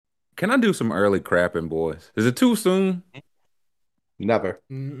Can I do some early crapping, boys? Is it too soon? Never.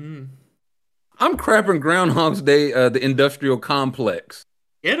 Mm-mm. I'm crapping Groundhog's Day, the industrial complex.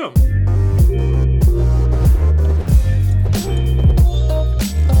 Get him.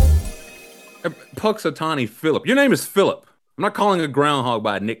 Puxatani Phillip. Your name is Phillip. I'm not calling a groundhog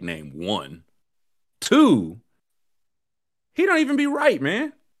by a nickname. One. Two, he don't even be right,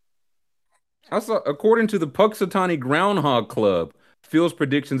 man. I saw, according to the Puxatani Groundhog Club, Phil's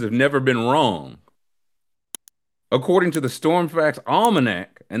predictions have never been wrong. According to the Stormfax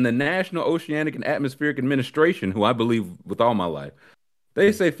Almanac and the National Oceanic and Atmospheric Administration, who I believe with all my life,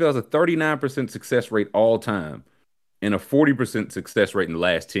 they say Phil has a 39% success rate all time and a 40% success rate in the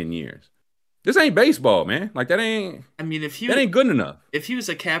last 10 years. This ain't baseball, man. Like I mean, that ain't good enough. if he was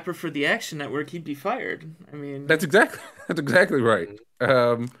a capper for the Action Network, he'd be fired. I mean, That's exactly that's exactly right.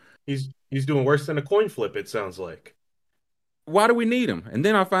 Um, He's doing worse than a coin flip, it sounds like. why do we need them? And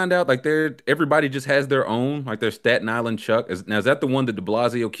then I find out like everybody just has their own, like their Staten Island Chuck. Is that the one that De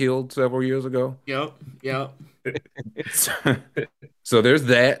Blasio killed several years ago? yep, yep. So there's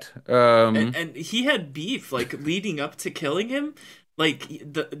that. And he had beef like leading up to killing him. Like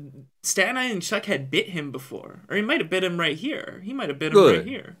the Staten Island Chuck had bit him before, or he might have bit him right here. He might have bit him right Good.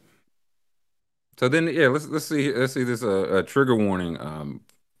 here. So then, yeah, let's see this trigger warning.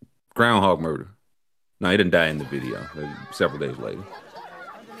 Groundhog murder. No, he didn't die in the video. Several days later.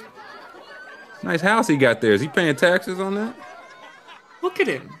 Nice house he got there. Is he paying taxes on that? Look at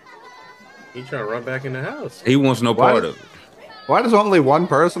him. He trying to run back in the house. He wants no Why, part of it. why does only one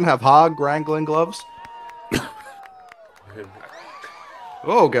person have hog wrangling gloves?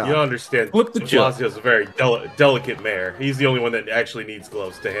 Oh, You don't God. understand. Flip the De chuck. Blasio's a very delicate mayor. He's the only one that actually needs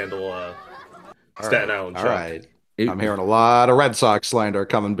gloves to handle Staten Island All Chuck. right. I'm hearing a lot of Red Sox slander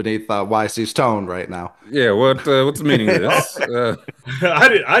coming beneath YC's tone right now. Yeah, what's the meaning of this? I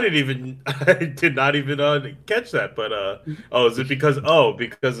did not even catch that. But is it because of De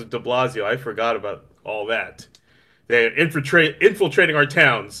Blasio? I forgot about all that. They're infiltrating our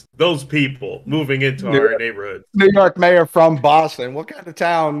towns. Those people moving into our neighborhoods. New York mayor from Boston. What kind of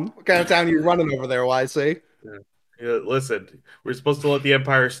town? What kind of town are you running over there, YC? Yeah, listen, we're supposed to let the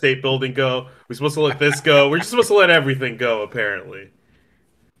Empire State Building go. We're supposed to let this go. We're just supposed to let everything go, apparently.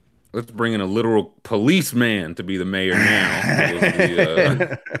 Let's bring in a literal policeman to be the mayor now. Was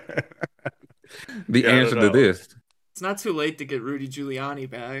the Yeah, I answer don't to know. this. It's not too late to get Rudy Giuliani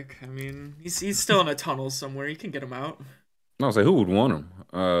back. I mean, he's still in a tunnel somewhere. You can get him out. I'll say who would want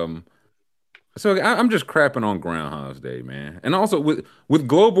him? So I'm just crapping on Groundhog's Day, man. And also with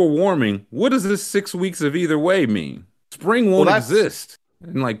global warming, what does this 6 weeks of either way mean? Spring won't Well, that's exist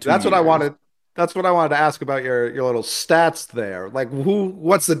in like 2 that's what I years. wanted. That's what I wanted to ask about your little stats there. Like,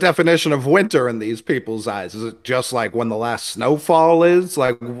 what's the definition of winter in these people's eyes? Is it just like when the last snowfall is?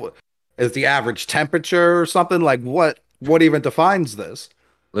 Like, is the average temperature or something? Like, what even defines this?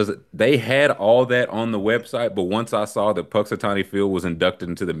 Listen, they had all that on the website, but once I saw that Puxatawny Phil was inducted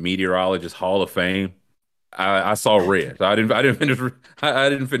into the Meteorologist Hall of Fame, I saw red. So I didn't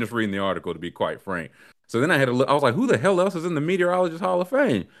finish reading the article to be quite frank. So then I had to look. I was like, who the hell else is in the Meteorologist Hall of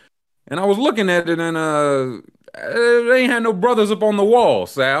Fame? And I was looking at it, and they ain't had no brothers up on the wall,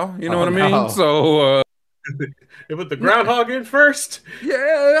 Sal. You know Oh, what I mean? no. So They put the groundhog in first.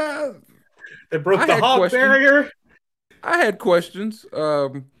 yeah, They broke I the had hog questions. barrier. I had questions.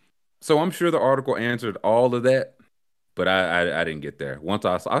 So I'm sure the article answered all of that, but I didn't get there. Once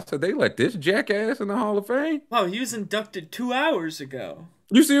I said they let this jackass in the Hall of Fame. Wow, he was inducted 2 hours ago.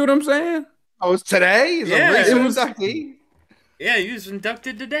 You see what I'm saying? Oh, it's today? He's Yeah, a recent it was- inductee? Yeah, he was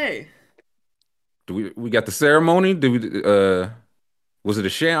inducted today. Do we got the ceremony? Did we was it a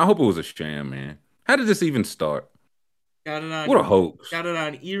sham? I hope it was a sham, man. How did this even start? Got it on. What a hoax. Got it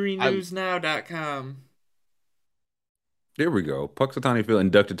on EerieNewsNow.com. There we go. Puxatawny Phil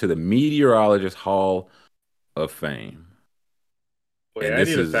inducted to the Meteorologist Hall of Fame. Wait, And I this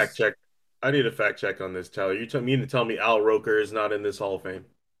need a is fact check. I need a fact check on this, Tyler. Mean to tell me Al Roker is not in this Hall of Fame?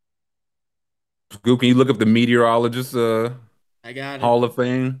 Scoop. Can you look up the Meteorologist I got it. Hall of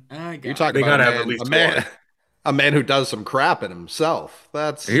Fame? I got You're it. talking They about gotta have at least one. a man who does some crap in himself.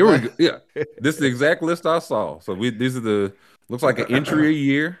 That's Here we go. Yeah, this is the exact list I saw. So these are the looks like an entry a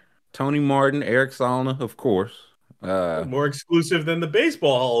year. Tony Martin, Eric Salna, of course. More exclusive than the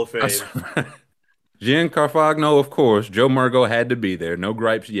Baseball Hall of Fame. Jen Carfagno, of course. Joe Murgo had to be there. No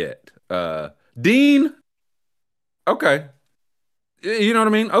gripes yet. Dean, okay. You know what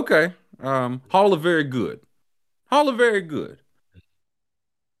I mean? Okay. Hall of Very Good. Hall of Very Good.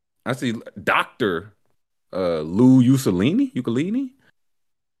 I see Dr. Lou Ukulele.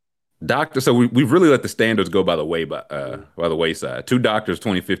 Doctor, so we've really let the standards go by the wayside. Two doctors,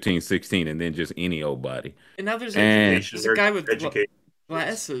 2015, 16, and then just any old body. And now there's And there's a guy with education.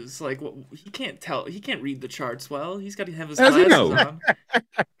 glasses. Like, he can't tell. He can't read the charts well. He's got to have his How's he glasses know? on.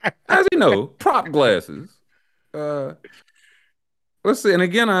 How's he know? Prop glasses. Uh, let's see. And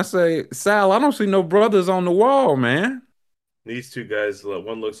again, I say, Sal, I don't see no brothers on the wall, man. These two guys,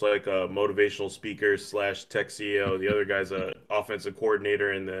 one looks like a motivational speaker slash tech CEO. The other guy's a offensive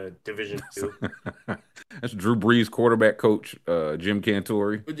coordinator in the Division Two. That's Drew Brees, quarterback coach, Jim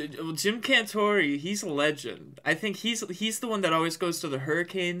Cantore. Well, Jim Cantore, he's a legend. I think he's the one that always goes to the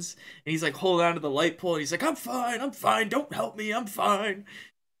Hurricanes, and he's like holding on to the light pole, and he's like, I'm fine, don't help me, I'm fine.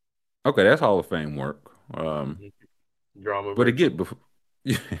 Okay, that's Hall of Fame work. Drama. But again,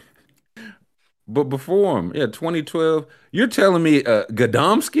 but before him, 2012. You're telling me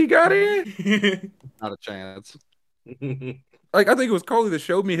Gadomski got in? Not a chance. Like, I think it was Coley that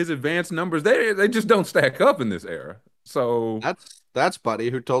showed me his advanced numbers. They just don't stack up in this era. So That's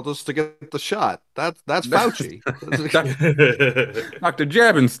Buddy who told us to get the shot. That's Fauci. Dr.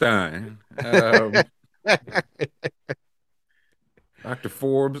 Jabenstein, Dr.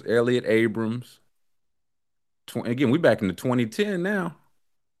 Forbes, Elliot Abrams. Again, we back into 2010 now.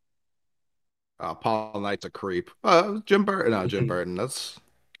 Paul Knight's a creep. Jim Burton. No, Jim Burton. That's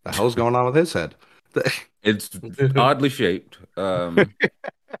the hell's going on with his head. It's oddly shaped. And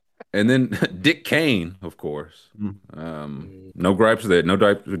then Dick Kane, of course. No gripes there. No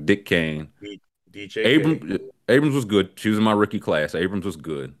gripes with Dick Kane. DJ Abrams was good. She was in my rookie class. Abrams was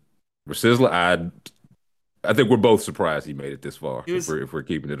good. For Sizzler, I think we're both surprised he made it this far. If we're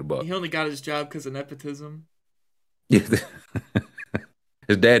keeping it above. He only got his job because of nepotism. His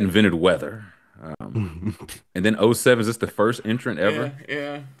dad invented weather. And then 07 is this the first entrant ever?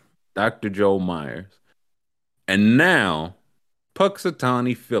 Yeah. Dr. Joel Myers. And now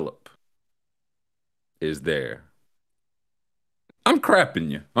Punxsutawney Philip is there. I'm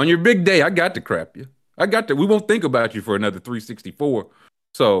crapping you. On your big day, I got to crap you. We won't think about you for another 364.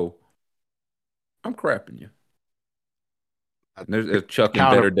 So I'm crapping you. There's Chuck in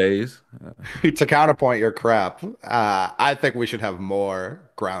better days. To counterpoint your crap, I think we should have more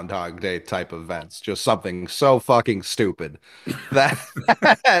Groundhog Day type events. Just something so fucking stupid that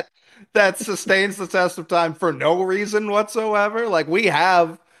that sustains the test of time for no reason whatsoever. Like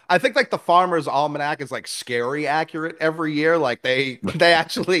I think like the Farmer's Almanac is like scary accurate every year. Like they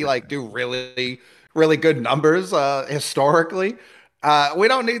actually like do really really good numbers historically. We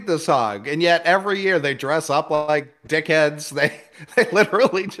don't need this hog, and yet every year they dress up like dickheads. They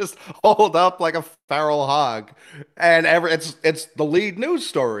literally just hold up like a feral hog, and it's the lead news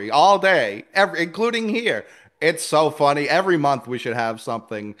story all day, including here. It's so funny. Every month we should have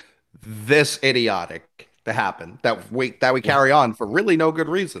something this idiotic to happen that we carry on for really no good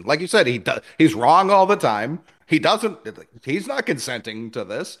reason. Like you said, he's wrong all the time. He's not consenting to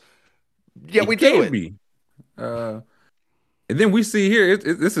this. Yeah, we do it. Be. And then we see here,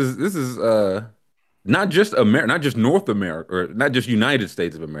 this is not just not just North America, or not just United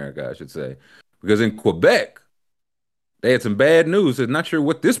States of America, I should say, because in Quebec they had some bad news. I'm not sure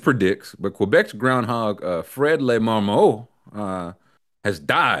what this predicts, but Quebec's groundhog Fred Lemarmot has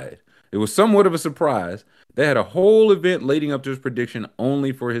died. It was somewhat of a surprise. They had a whole event leading up to his prediction,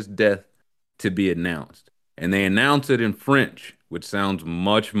 only for his death to be announced, and they announced it in French, which sounds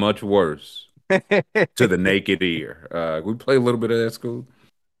much worse to the naked ear. We play a little bit of that, School.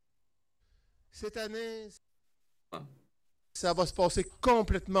 Cette année, ça va se passer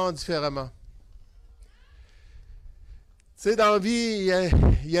complètement différemment. Tu sais, dans la vie,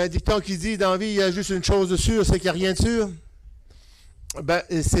 il y a un dicton qui dit, dans la vie, il y a juste une chose de sûre, c'est qu'il n'y a rien de sûr. Ben,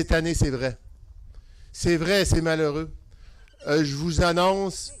 cette année, c'est vrai. C'est vrai, c'est malheureux. Je vous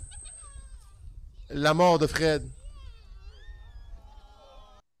annonce la mort de Fred.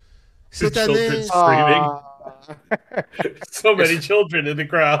 Cette année... So many children in the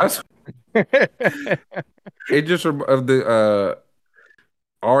crowd. It just of the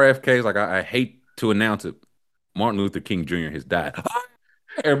RFK's like I hate to announce it. Martin Luther King Jr. has died.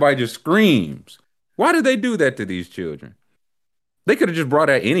 Everybody just screams. Why did they do that to these children? They could have just brought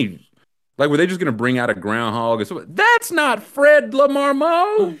out any. Like, were they just going to bring out a groundhog? That's not Fred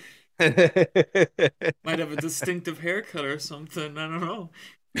Lemarmot. Might have a distinctive haircut or something. I don't know.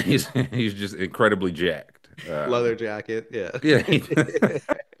 He's just incredibly jacked. Leather jacket, yeah.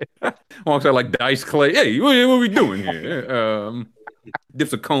 Walks out like Dice Clay. Hey, what are we doing here?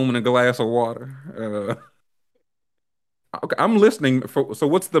 Dips a comb in a glass of water. Okay, I'm listening. So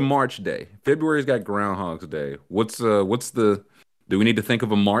what's the March day? February's got Groundhog's Day. What's the? Do we need to think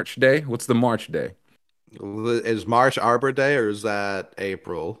of a March day? What's the March day? Is March Arbor Day or is that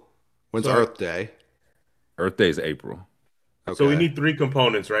April? When's So- Earth Day? Earth Day is April. So we Okay. need three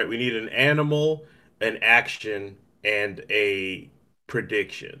components, right? We need an animal, an action, and a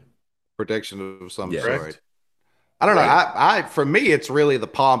prediction. Prediction of some Yes. sort. Correct? I don't know. Right. I for me, it's really the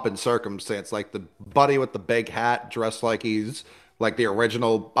pomp and circumstance, like the buddy with the big hat, dressed like he's like the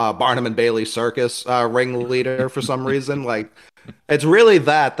original Barnum and Bailey circus ringleader for some reason. Like, it's really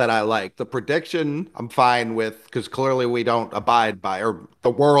that I like. The prediction, I'm fine with because clearly we don't abide by, or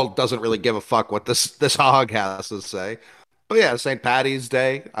the world doesn't really give a fuck what this hog has to say. But yeah, St. Patty's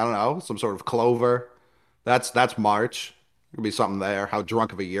Day. I don't know, some sort of clover. That's March. Could be something there. How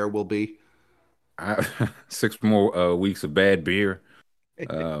drunk of a year we'll be. 6 more weeks of bad beer.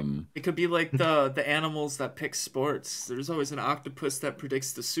 It could be like the animals that pick sports. There's always an octopus that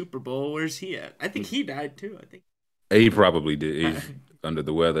predicts the Super Bowl. Where's he at? I think he died too. I think He probably did. He's under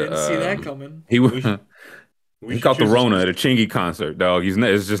the weather. didn't see that coming. He We he should caught the choose a Rona at a Chingy concert, dog.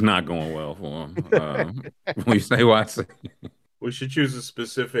 It's just not going well for him. When you say what I say, We should choose a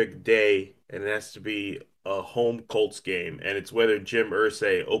specific day, and it has to be a home Colts game, and it's whether Jim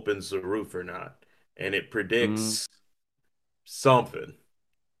Irsay opens the roof or not, and it predicts something.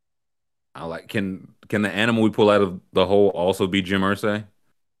 I like. Can the animal we pull out of the hole also be Jim Irsay?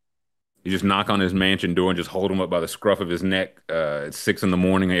 You just knock on his mansion door and just hold him up by the scruff of his neck at 6 in the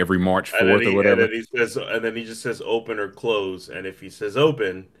morning every March 4th or whatever. And then he just says open or close, and if he says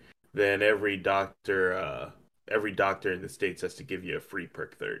open, then every doctor in the States has to give you a free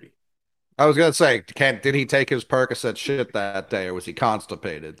perk 30. I was gonna say, did he take his Percocet shit that day, or was he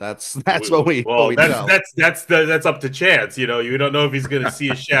constipated? That's what we tell. That's up to chance. You don't know if he's gonna see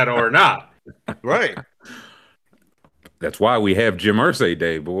a shadow or not. Right. That's why we have Jim Irsay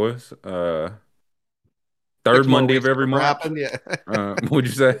Day, boys. Third 6 more Monday weeks of every month. crapping, yeah. What'd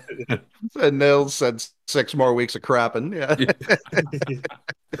you say? And Nils said 6 more weeks of crapping. Yeah.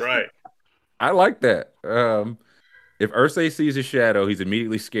 Right. I like that. If Irsay sees a shadow, he's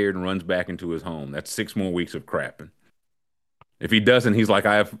immediately scared and runs back into his home. That's 6 more weeks of crapping. If he doesn't, he's like,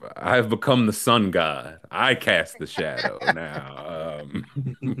 I have become the sun god. I cast the shadow now.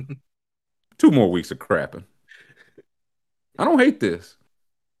 2 more weeks of crapping. I don't hate this.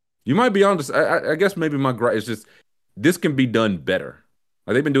 You might be honest. I guess maybe my gripe is just this can be done better.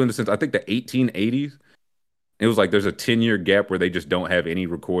 Like, they've been doing this since I think the 1880s. It was like there's a 10-year gap where they just don't have any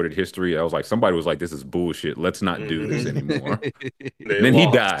recorded history. I was like, somebody was like, this is bullshit. Let's not do this anymore. And then he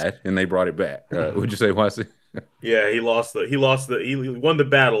died and they brought it back. Would you say, Wasi? Yeah, he won the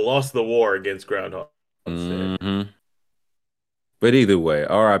battle, lost the war against Groundhog. Mm-hmm. But either way,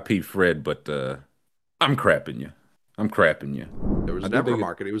 R.I.P. Fred, but I'm crapping you. There was never a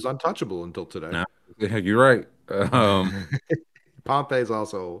market. He was untouchable until today. Nah, you're right. Pompey's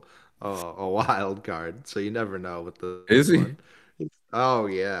also a wild card, so you never know with the. Is he? One. Oh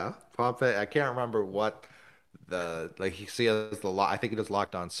yeah, Pompey. I can't remember what he has I think he does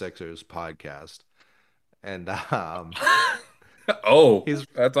Locked On Sixers podcast, and oh,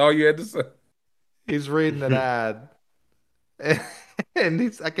 that's all you had to say. He's reading an ad, and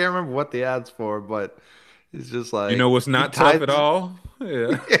I can't remember what the ad's for, but he's just like, you know what's not tough at all?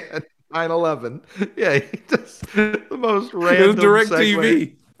 Yeah. 9/11. Yeah, he does the most random. It was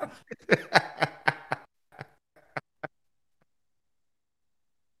DirecTV.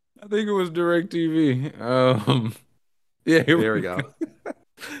 I think it was DirecTV. Yeah, here we go.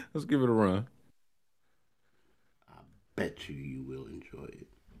 Let's give it a run. I bet you will enjoy it.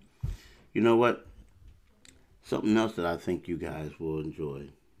 You know what? Something else that I think you guys will enjoy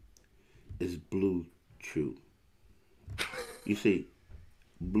is Blue Chew. You see,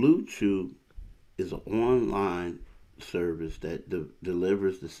 Blue Chew is an online service that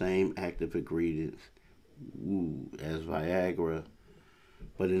delivers the same active ingredients as Viagra,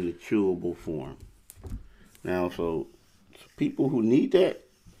 but in a chewable form. Now, so people who need that,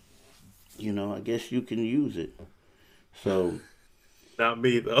 I guess you can use it. So, not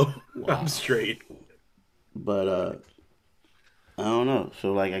me though. Wow. I'm straight. But I don't know.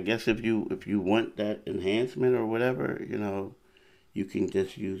 So, like, I guess if you want that enhancement or whatever, you can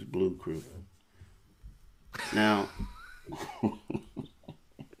just use Blue Chew. Now,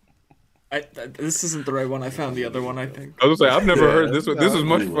 this isn't the right one. I found the other one, I think. I was gonna say, I've never heard this one. This is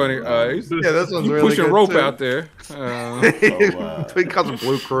much funny. Yeah, this one's really pushing good rope too. out there. He calls him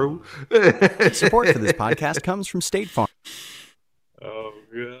Blue Crew. Support for this podcast comes from State Farm. Oh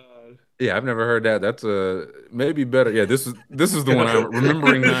God. Yeah, I've never heard that. That's maybe better. Yeah, this is the one I'm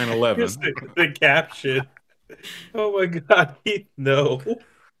remembering 9/11. The caption. Oh my God, no.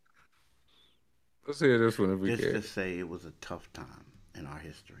 Let's hear this one if we just can. to say it was a tough time in our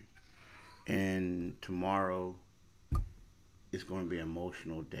history. And tomorrow it's going to be an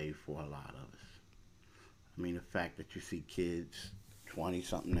emotional day for a lot of us. I mean, the fact that you see kids, 20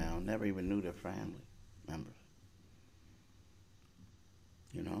 something now, never even knew their family members.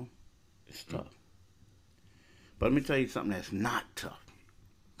 You know, it's tough. But let me tell you something that's not tough.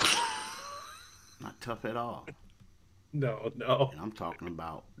 Not tough at all. No. And I'm talking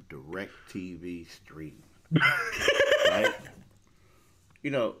about DirecTV streaming. Right?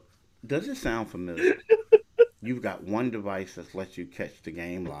 You know, does it sound familiar? You've got one device that lets you catch the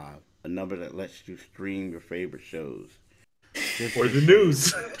game live, another that lets you stream your favorite shows. Or the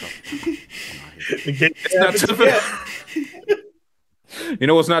news. It's not tough. You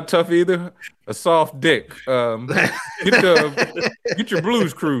know what's not tough either? A soft dick. Get your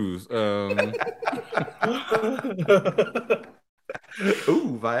Blues Cruise.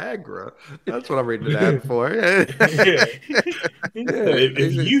 Ooh, Viagra. That's what I'm reading an ad for. If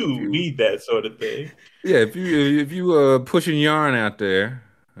you need that sort of thing. Yeah, if you pushing yarn out there.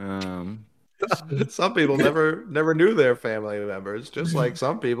 Some people never knew their family members, just like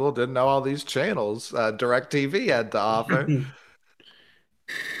some people didn't know all these channels DirecTV had to offer.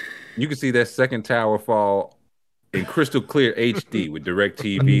 You can see that second tower fall in crystal clear HD with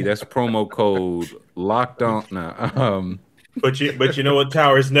DirecTV. That's promo code locked on. Now, but you know what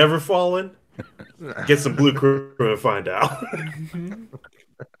tower's never fallen? Get some Blue Crew and find out.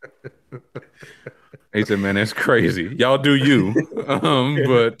 He said, "Man, that's crazy. Y'all do you,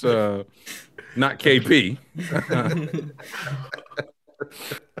 but not KP."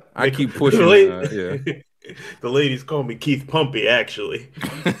 I keep pushing. Yeah. The ladies call me Keith Pumpy, actually.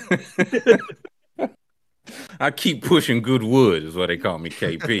 I keep pushing good wood, is what they call me,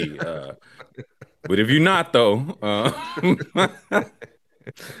 KP. But if you're not, though,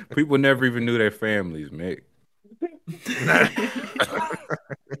 people never even knew their families, Mick.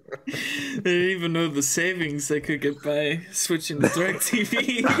 They didn't even know the savings they could get by switching to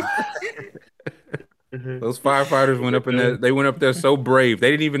DirecTV. Those firefighters went up in there. They went up there so brave. They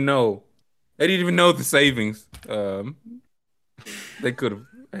didn't even know. They didn't even know the savings. They could have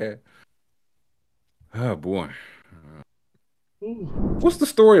had. Oh boy. What's the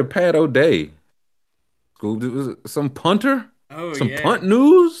story of Pat O'Day? Was it some punter? Oh, some yeah. punt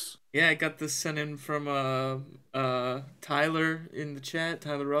news? Yeah, I got this sent in from Tyler in the chat,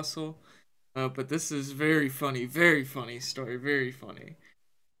 Tyler Russell. But this is very funny story, very funny.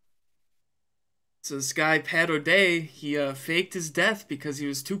 So this guy, Pat O'Day, he faked his death because he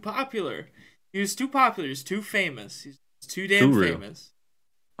was too popular. He was too popular. He was too famous. He's too damn famous.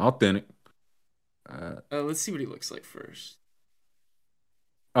 Authentic. Let's see what he looks like first.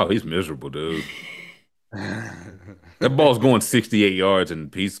 Oh, he's miserable, dude. That ball's going 68 yards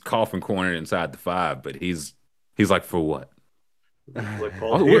and he's coughing cornered inside the 5, but he's like, for what?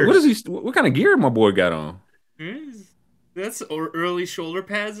 What is he? What kind of gear my boy got on? That's early shoulder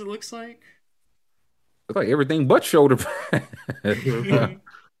pads, it looks like. It's like everything but shoulder pads.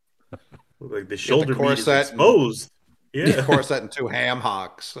 Like the shoulder meat is exposed. Yeah, corset and 2 ham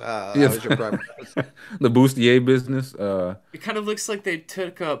hocks. Yes. The bustier business. It kind of looks like they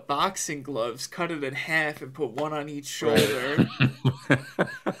took boxing gloves, cut it in half, and put one on each shoulder.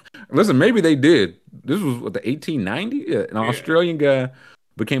 Listen, maybe they did. This was what, the 1890s? Yeah, an Australian guy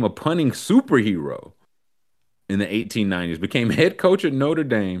became a punting superhero in the 1890s, became head coach at Notre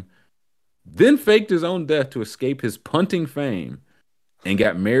Dame, then faked his own death to escape his punting fame, and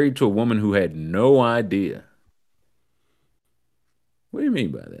got married to a woman who had no idea. What do you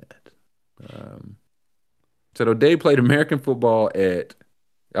mean by that? Said O'Day played American football at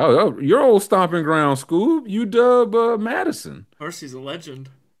your old stomping ground, Scoob, UW Madison. Of course, he's a legend.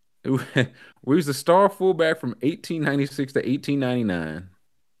 We was the star fullback from 1896 to 1899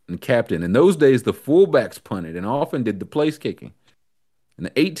 and captain. In those days, the fullbacks punted and often did the place kicking. In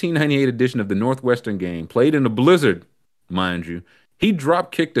the 1898 edition of the Northwestern game, played in a blizzard, mind you, he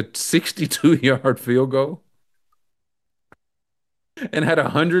drop kicked a 62-yard field goal and had a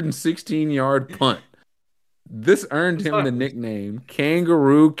 116-yard punt. This earned him the nickname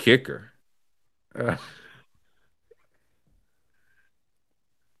Kangaroo Kicker.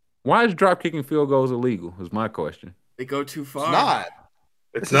 Why is drop kicking field goals illegal? Is my question. They go too far.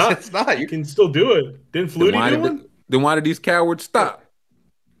 It's not. It's not. You can still do it. Didn't Flutie do one? Then why did these cowards stop?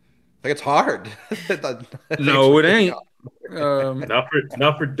 I think it's hard. No, it ain't.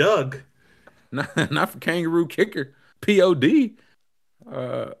 Not for Doug. Not for Kangaroo Kicker. POD.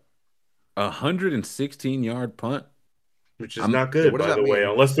 116-yard punt. Which is not good, by the way,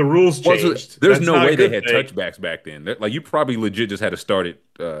 unless the rules changed. There's no way they had touchbacks back then. Like, you probably legit just had to start it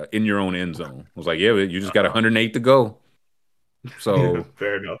in your own end zone. It was like, yeah, you just got 108 to go. So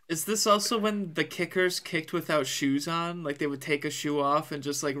Fair enough. Is this also when the kickers kicked without shoes on? Like they would take a shoe off and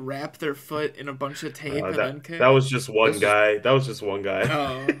just like wrap their foot in a bunch of tape and then kick? That was just one This is- guy. That was just one guy.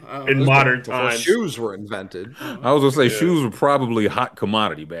 Oh, In This was modern before times. shoes were invented. I was gonna say Yeah. shoes were probably a hot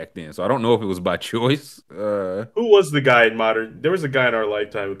commodity back then. So I don't know if it was by choice. Who was the guy in modern? There was a guy in our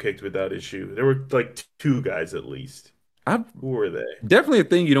lifetime who kicked without his shoe. There were like two guys at least. I'm Who were they? definitely a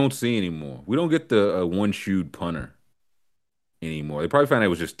thing you don't see anymore. We don't get the one-shoed punter anymore. They probably found it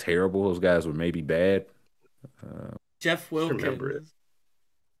was just terrible. Those guys were maybe bad. Jeff remember it. Wilkins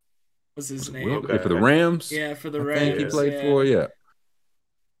was his Was it name. Will- Okay. for the Rams? Yeah, for the I Rams. think he played yeah. for. Yeah.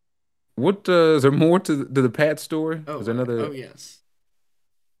 What is there more to the Pat story? Oh, Is there another? oh yes.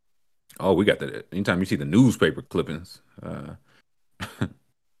 Oh, we got that. Anytime you see the newspaper clippings,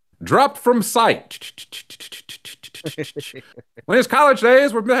 dropped from sight. When his college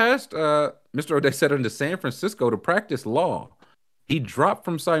days were past, Mr. O'Day set into San Francisco to practice law. He dropped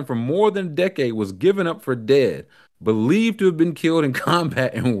from sight for more than a decade, was given up for dead, believed to have been killed in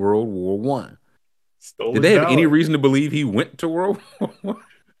combat in World War One. Did they have any reason to believe he went to World War One?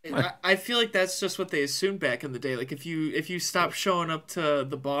 I feel like that's just what they assumed back in the day. Like if you stopped showing up to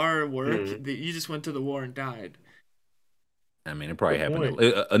the bar or work, you just went to the war and died. I mean, it probably Good happened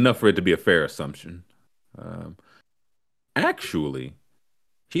point. enough for it to be a fair assumption. Actually,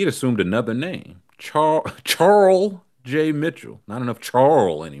 he had assumed another name, Charles J. Mitchell. Not enough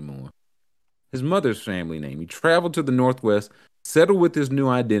Charles anymore. His mother's family name. He traveled to the Northwest, settled with his new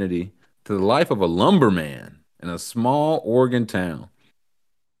identity to the life of a lumberman in a small Oregon town.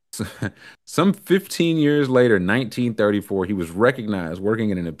 Some 15 years later, 1934, he was recognized working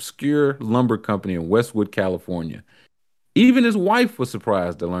in an obscure lumber company in Westwood, California. Even his wife was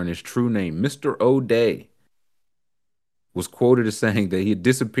surprised to learn his true name, Mr. O'Day, was quoted as saying that he had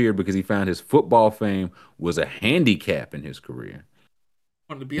disappeared because he found his football fame was a handicap in his career.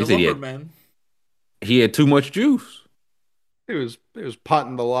 Wanted to be He a said he had- lumberman. He had too much juice. He was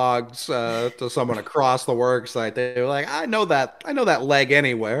putting the logs to someone across the work site. They were like, I know that leg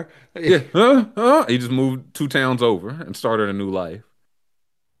anywhere. Yeah, he just moved 2 towns over and started a new life.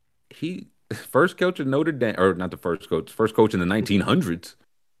 He first coach at Notre Dame, or not the first coach in the 1900s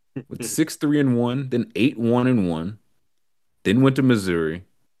with 6-3-1, then 8-1-1, then went to Missouri,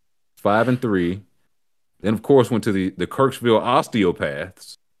 5-3, then of course went to the Kirksville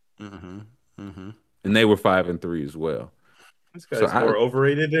Osteopaths, and they were 5-3 as well. This guy's So more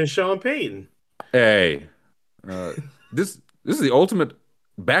overrated than Sean Payton. Hey, this is the ultimate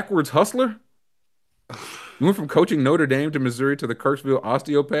backwards hustler. He went from coaching Notre Dame to Missouri to the Kirksville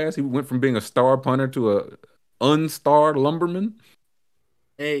Osteopaths. He went from being a star punter to a unstarred lumberman.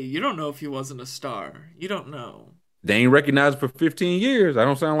 Hey, you don't know if he wasn't a star. You don't know. They ain't recognized for 15 years. I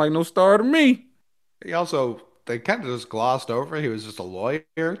don't sound like no star to me. They kind of just glossed over. He was just a lawyer.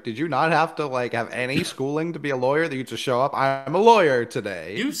 Did you not have to like have any schooling to be a lawyer? That you just show up. I'm a lawyer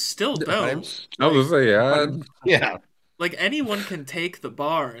today. You still I'm don't. I was gonna say, yeah. Like anyone can take the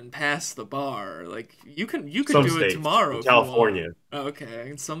bar and pass the bar. Like you can Some do it states. tomorrow. In if you want. California. Oh, okay,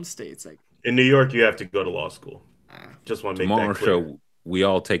 in some states, like In New York, you have to go to law school. ah, Just want to make tomorrow that clear. show we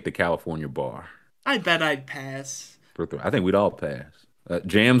all take the California bar. I bet I'd pass. I think we'd all pass.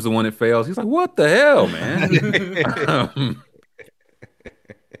 Jam's the one that fails. He's like, what the hell, man?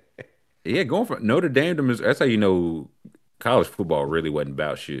 Yeah, going from Notre Dame to Missouri, that's how you know college football really wasn't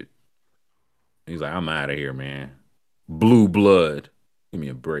about shit. He's like, I'm out of here, man. Blue blood. Give me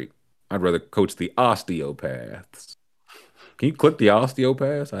a break. I'd rather coach the osteopaths. Can you click the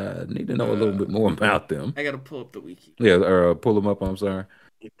osteopaths? I need to know a little bit more about them. I gotta pull up the wiki. Yeah, or pull them up. I'm sorry.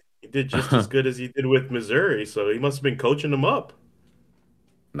 He did just as good as he did with Missouri, so he must have been coaching them up.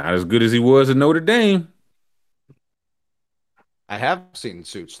 Not as good as he was at Notre Dame. I have seen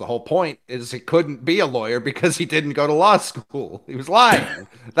Suits. The whole point is he couldn't be a lawyer because he didn't go to law school. He was lying.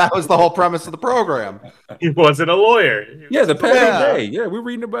 That was the whole premise of the program. He wasn't a lawyer. Yeah, the Pat Yeah. O'Day. Yeah, we're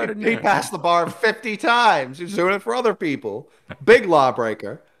reading about it He now. passed the bar 50 times. He was doing it for other people. Big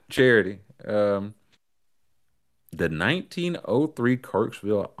lawbreaker. Charity. The 1903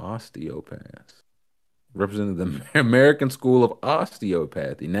 Kirksville Osteopaths represented the American School of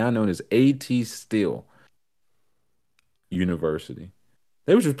Osteopathy, now known as A.T. Still University.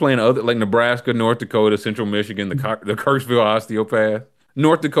 They were just playing other like Nebraska, North Dakota, Central Michigan, the Kirksville Osteopath,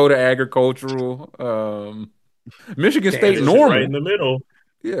 North Dakota Agricultural, Michigan State Kansas is Normal. right in the middle.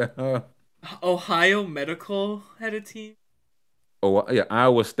 Yeah. Ohio Medical had a team. Oh yeah,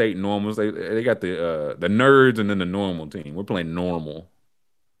 Iowa State Normals. They got the nerds and then the normal team. We're playing normal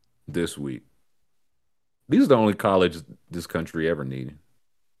this week. These are the only college this country ever needed.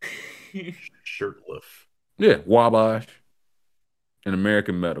 Shirtless. Yeah, Wabash. and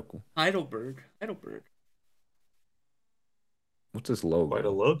American Medical. Heidelberg. What's this logo? Quite a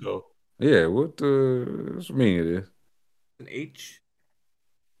logo. Yeah, what's the meaning of this? An H.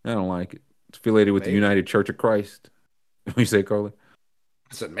 I don't like it. It's affiliated with the Maybe. United Church of Christ. What you say, Carly?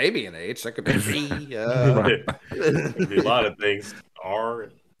 I said maybe an H. That could be B. Could be a lot of things. R.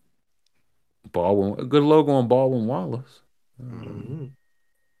 Baldwin, a good logo on Baldwin Wallace. Mhm.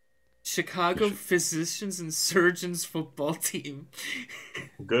 Chicago Physicians and Surgeons football team.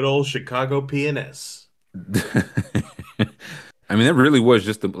 Good old Chicago PNS. I mean, that really was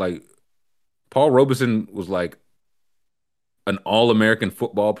just like Paul Robeson was like an all-American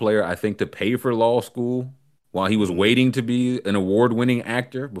football player, I think, to pay for law school while he was waiting to be an award-winning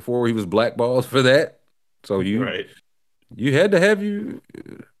actor before he was blackballed for that. So you had to have a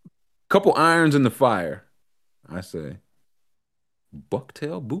couple irons in the fire, I say.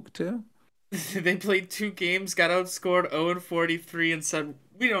 Booktail? They played 2 games, got outscored 0-43, and said,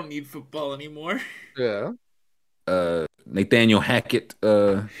 "We don't need football anymore." Yeah. Nathaniel Hackett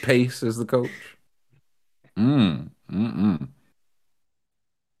Pace is the coach.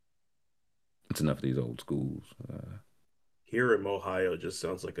 It's enough of these old schools. Hiram, Ohio just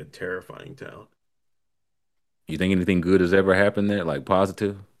sounds like a terrifying town. You think anything good has ever happened there, like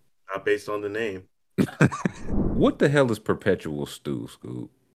positive? Not based on the name. What the hell is perpetual stew,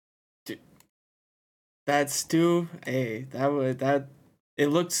 Scoop? That stew, hey, it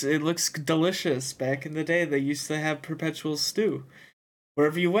looks delicious. Back in the day, they used to have perpetual stew.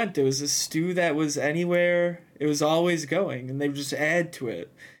 Wherever you went, there was a stew that was anywhere. It was always going, and they would just add to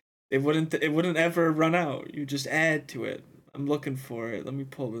it. It wouldn't ever run out. You just add to it. I'm looking for it. Let me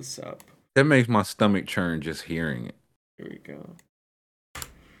pull this up. That makes my stomach churn just hearing it. Here we go.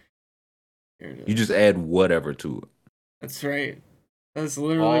 Here it is. You just add whatever to it. That's right. That's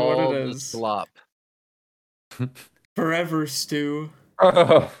literally what it is. Slop. Forever stew.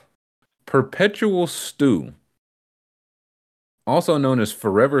 Perpetual stew, also known as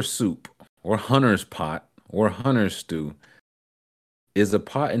forever soup or hunter's pot or hunter's stew, is a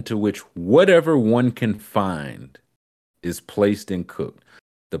pot into which whatever one can find is placed and cooked.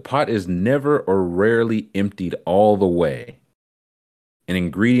 The pot is never or rarely emptied all the way, and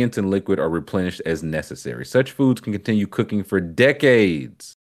ingredients and liquid are replenished as necessary. Such foods can continue cooking for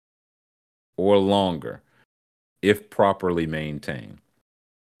decades or longer if properly maintained.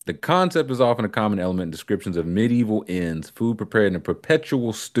 The concept is often a common element in descriptions of medieval inns. Food prepared in a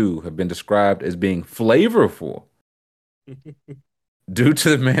perpetual stew have been described as being flavorful due to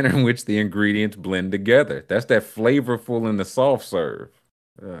the manner in which the ingredients blend together. That's that flavorful in the soft serve.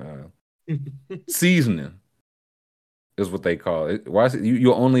 Seasoning is what they call it. Why is it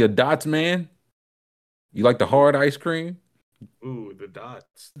you're only a dots man? You like the hard ice cream? Ooh, the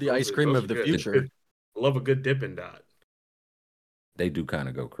dots. The ice cream of the good. future. I love a good Dippin' Dot. They do kind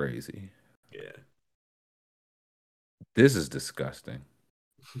of go crazy. Yeah. This is disgusting.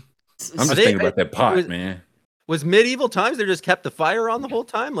 I'm Are just they- thinking about that pot, was- man. Was medieval times they just kept the fire on the whole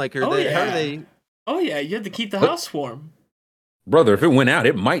time? Like, are Oh, they? How yeah. do they? Oh yeah, you had to keep the house warm. Brother, if it went out,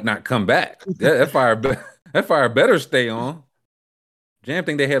 it might not come back. That fire better stay on. Jam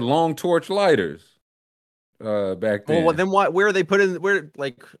think they had long torch lighters back then. Well, then why? Where are they putting? Where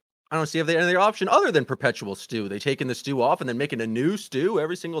like? I don't see if they have any option other than perpetual stew. They taking the stew off and then making a new stew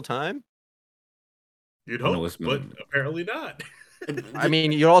every single time. You'd No, hope, it's but been- apparently not. I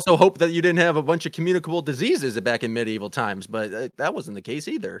mean, you also hope that you didn't have a bunch of communicable diseases back in medieval times, but that wasn't the case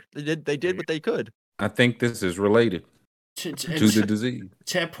either. They did what they could. I think this is related to the disease.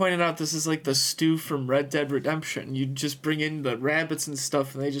 Chad pointed out this is like the stew from Red Dead Redemption. You just bring in the rabbits and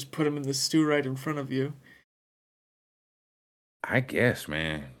stuff, and they just put them in the stew right in front of you. I guess,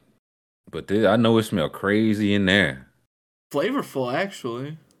 man. But I know it smells crazy in there. Flavorful,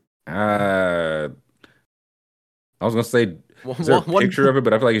 actually. I was gonna say, is there a picture of it?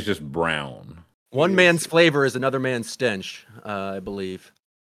 But I feel like it's just brown. One man's flavor is another man's stench, I believe.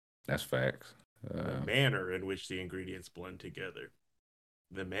 That's facts. The manner in which the ingredients blend together.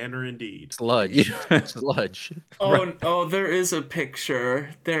 The manner indeed. Sludge. Sludge. Oh, there is a picture.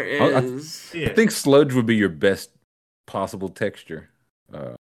 There I- is. I think sludge would be your best possible texture.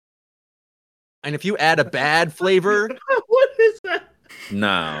 And if you add a bad flavor, What is that?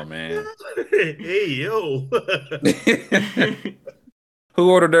 Nah, man. Hey, yo. Who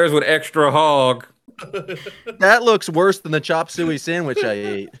ordered theirs with extra hog? that looks worse than the chop suey sandwich I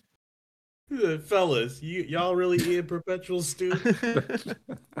ate. Fellas, y'all really eating perpetual stew?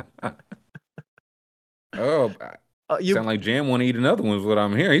 Oh, Sound like Jam want to eat another one is what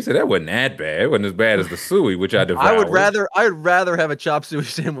I'm hearing. He said that wasn't that bad. It wasn't as bad as the suey, which I devoured. I would rather have a chop suey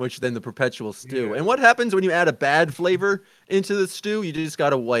sandwich than the perpetual stew. Yeah. And what happens when you add a bad flavor into the stew? You just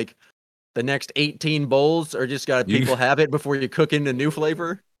gotta like the next 18 bowls, or just gotta people have it before you cook in a new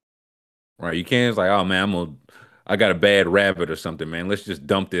flavor. Right. You can't. It's like, oh man, I got a bad rabbit or something, man. Let's just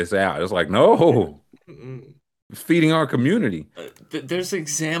dump this out. It's like, no. It's feeding our community. There's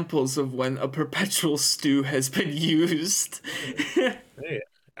examples of when a perpetual stew has been used. Hey,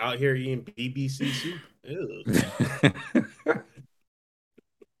 out here eating BBC soup.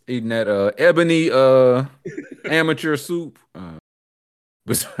 Eating that ebony amateur soup.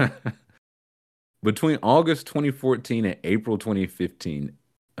 Between August 2014 and April 2015,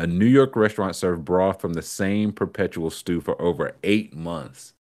 a New York restaurant served broth from the same perpetual stew for over 8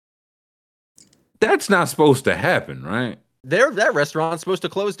 months. That's not supposed to happen, right? That restaurant's supposed to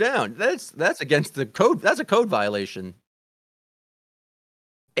close down. That's against the code. That's a code violation.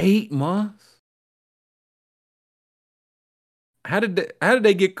 8 months? How did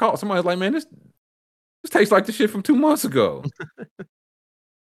they get caught? Somebody's like, man, this tastes like the shit from 2 months ago.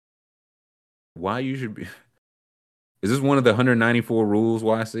 Why you should be? Is this one of the 194 rules,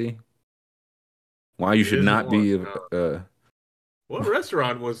 YC? Why you should not be? What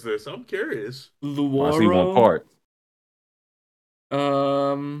restaurant was this? I'm curious. Luoro. I see one part.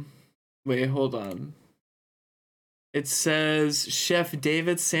 Wait, hold on. It says Chef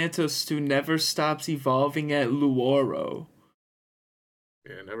David Santos stew never stops evolving at Luoro.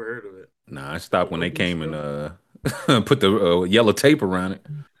 Yeah, never heard of it. Nah, I stopped when they came and put the yellow tape around it.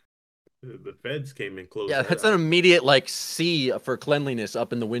 The feds came in close. Yeah, that's an immediate like C for cleanliness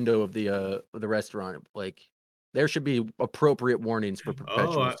up in the window of the restaurant. Like, there should be appropriate warnings for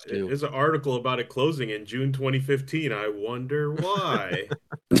perpetual stew. There's an article about it closing in June 2015. I wonder why.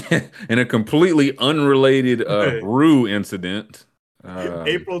 In a completely unrelated Rue incident.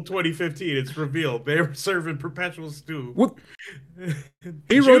 April 2015, it's revealed they were serving perpetual stew. What?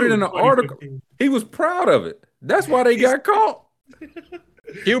 He wrote it in an article. He was proud of it. That's why they got caught.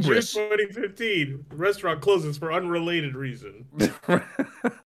 Hubris. June 2015, the restaurant closes for unrelated reason.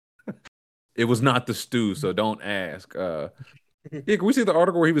 It was not the stew, so don't ask. Yeah, can we see the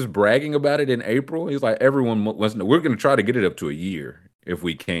article where he was bragging about it in April? He's like, everyone was. We're going to try to get it up to a year if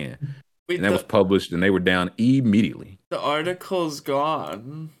we can. Wait, and that was published, and they were down immediately. The article's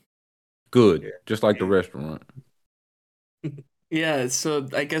gone. Good, just like the restaurant. Yeah, so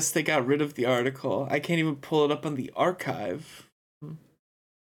I guess they got rid of the article. I can't even pull it up on the archive.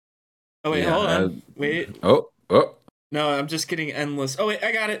 Oh wait, hold on. Wait. Oh. No, I'm just getting endless. Oh wait,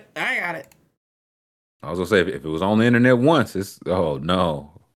 I got it. I was gonna say if it was on the internet once, it's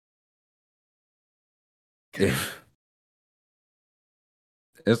no. Okay.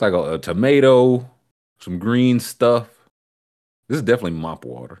 It's like a tomato, some green stuff. This is definitely mop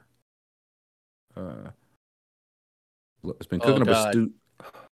water. It's been cooking up a stew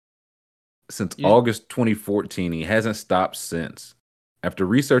since August 2014. He hasn't stopped since. After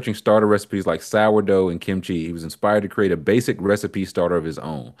researching starter recipes like sourdough and kimchi, he was inspired to create a basic recipe starter of his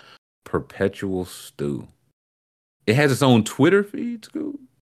own, perpetual stew. It has its own Twitter feed, Scoob.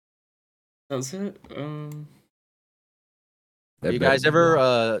 Does it? You guys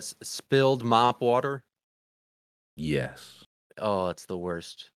ever spilled mop water? Yes. Oh, it's the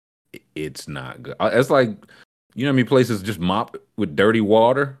worst. It's not good. It's like, you know how many places just mop with dirty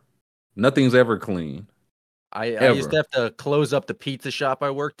water? Nothing's ever clean. I used to have to close up the pizza shop I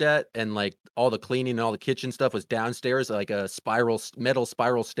worked at, and like all the cleaning and all the kitchen stuff was downstairs, like a metal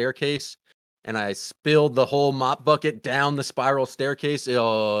spiral staircase. And I spilled the whole mop bucket down the spiral staircase.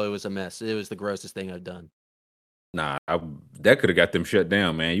 Oh, it was a mess. It was the grossest thing I've done. Nah, that could have got them shut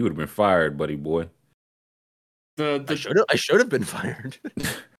down, man. You would have been fired, buddy boy. I should have been fired.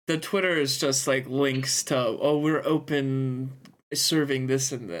 The Twitter is just like links to, we're open serving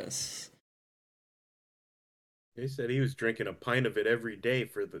this and this. They said he was drinking a pint of it every day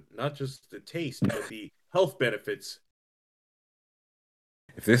for not just the taste, but the health benefits.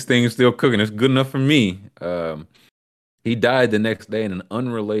 If this thing is still cooking, it's good enough for me. He died the next day in an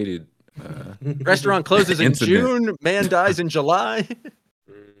unrelated restaurant closes in June. Man dies in July.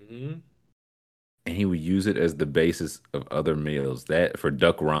 Mm-hmm. And he would use it as the basis of other meals, that for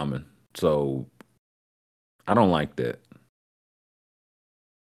duck ramen. So I don't like that.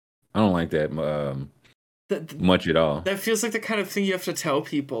 I don't like that much at all. That feels like the kind of thing you have to tell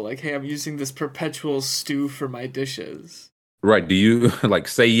people, like, hey, I'm using this perpetual stew for my dishes. Right. Do you like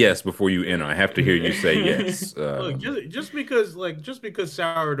say yes before you enter? I have to hear you say yes. Look, just because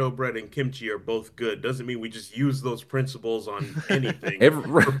sourdough bread and kimchi are both good doesn't mean we just use those principles on anything.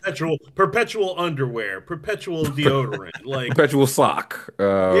 Perpetual underwear, perpetual deodorant, like perpetual sock.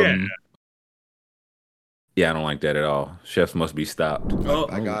 yeah. Yeah, I don't like that at all. Chefs must be stopped. Oh,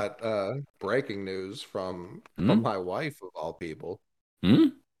 I got breaking news from my wife of all people. Hmm?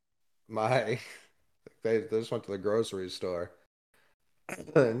 They just went to the grocery store.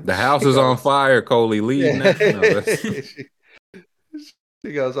 The house is on fire, Coley. Leave now. No,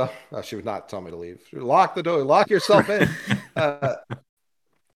 she goes, oh, she would not tell me to leave. Lock the door. Lock yourself in.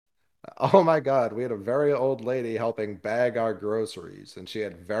 Oh my God. We had a very old lady helping bag our groceries, and she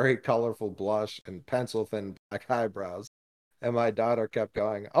had very colorful blush and pencil thin black eyebrows. And my daughter kept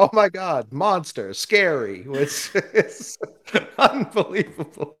going, oh my God, monster, scary, which is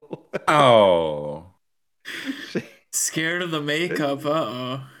unbelievable. Oh. Scared of the makeup,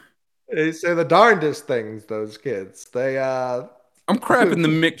 uh-oh. They say the darndest things, those kids. I'm crapping the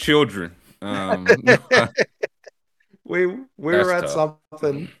Mick children. We were at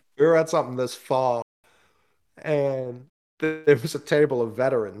something. We were at something this fall, and there was a table of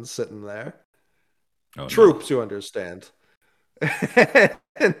veterans sitting there. Oh, troops, you understand. I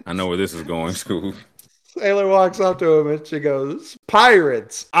know where this is going, School. Sailor walks up to him and she goes,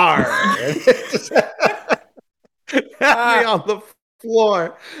 "Pirates are." Had me on the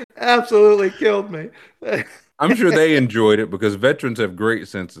floor. Absolutely killed me. I'm sure they enjoyed it because veterans have great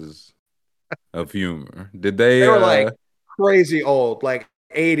senses of humor. Did they? They were like crazy old, like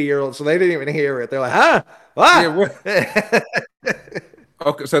 80-year-olds, so they didn't even hear it. They're like, huh? What? Yeah,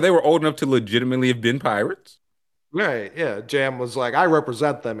 okay, so they were old enough to legitimately have been pirates? Right, yeah. Jam was like, I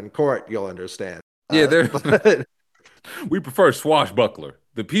represent them in court, you'll understand. Yeah, we prefer swashbuckler.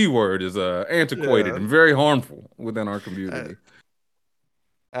 The P word is antiquated and very harmful within our community.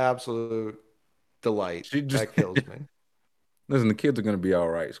 Absolute delight. That kills me. Listen, the kids are going to be all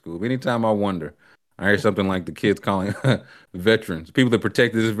right, Scoob. Anytime I wonder, I hear something like the kids calling veterans, people that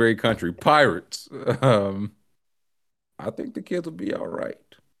protected this very country, pirates. I think the kids will be all right.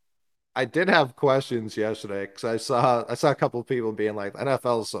 I did have questions yesterday because I saw a couple of people being like,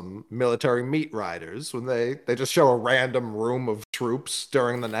 NFL's some military meat riders when they just show a random room of troops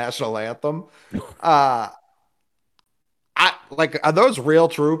during the national anthem. Are those real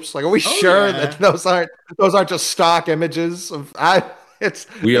troops? Like, are we sure that those aren't just stock images of?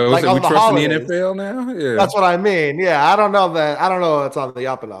 We trust in the NFL now. Yeah, that's what I mean. Yeah, I don't know it's on the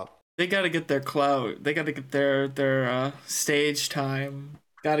up and up. They got to get their clout. They got to get their stage time.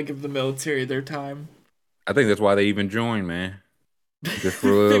 Got to give the military their time. I think that's why they even joined, man. Just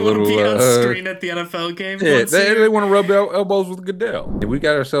for they want to be on screen at the NFL game. Yeah, they want to rub elbows with Goodell. We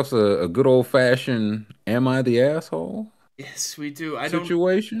got ourselves a good old fashioned "Am I the asshole?" Yes, we do. I don't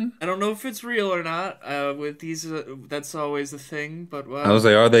know if it's real or not. With these, that's always a thing. But I would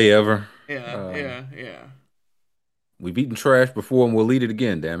say, are they ever? Yeah. We've eaten trash before, and we'll eat it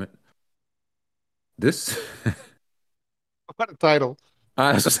again. Damn it! This. What a title!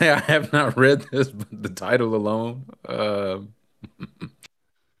 I was to say I have not read this, but the title alone.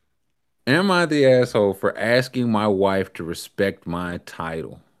 Am I the asshole for asking my wife to respect my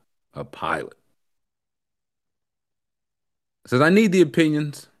title, a pilot? It says I need the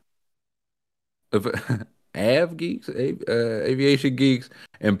opinions of aviation geeks,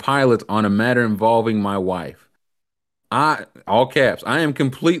 and pilots on a matter involving my wife. All caps, I am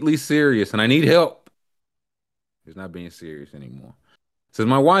completely serious and I need help. He's not being serious anymore. It says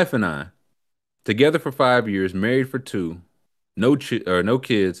my wife and I, together for 5 years, married for 2, no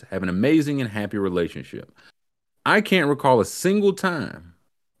kids, have an amazing and happy relationship. I can't recall a single time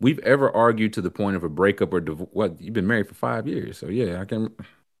we've ever argued to the point of a breakup or divorce. What? You've been married for 5 years, so yeah,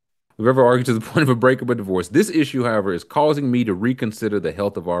 we've ever argued to the point of a breakup or divorce. This issue, however, is causing me to reconsider the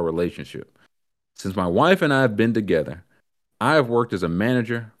health of our relationship. Since my wife and I have been together, I have worked as a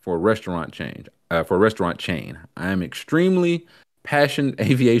manager for a restaurant chain. I am extremely passionate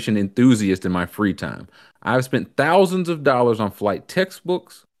aviation enthusiast in my free time. I've spent thousands of dollars on flight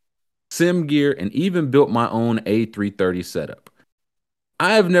textbooks, sim gear, and even built my own A330 setup.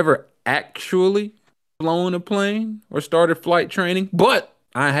 I have never actually flown a plane or started flight training, but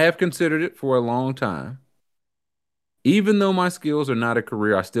I have considered it for a long time. Even though my skills are not a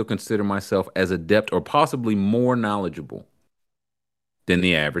career, I still consider myself as adept or possibly more knowledgeable than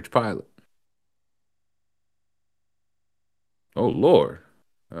the average pilot. Oh, Lord.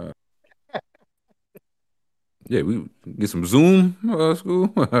 Yeah, we get some Zoom,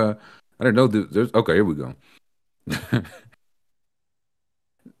 School. I didn't know there's. Okay, here we go.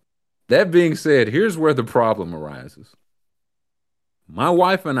 That being said, here's where the problem arises. My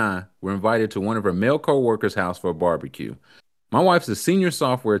wife and I were invited to one of her male coworkers' house for a barbecue. My wife's a senior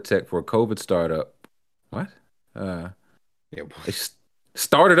software tech for a COVID startup. What? Yeah. They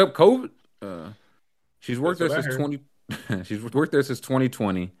started up COVID. She's worked there That's what I since 20. She's worked there since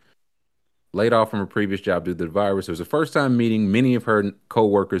 2020. Laid off from her previous job due to the virus. It was the first time meeting many of her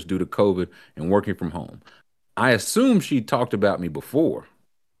coworkers due to COVID and working from home. I assumed she talked about me before.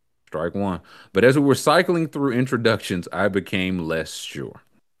 Strike one. But as we were cycling through introductions, I became less sure.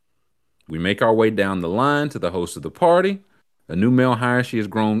 We make our way down the line to the host of the party, a new male hire she has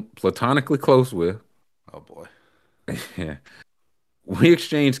grown platonically close with. Oh boy. Yeah. We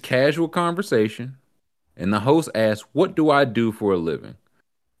exchange casual conversation, and the host asks, "What do I do for a living?"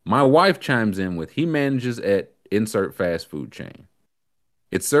 My wife chimes in with, "He manages at insert fast food chain."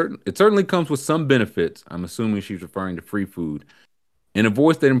 It certainly comes with some benefits. I'm assuming she's referring to free food, in a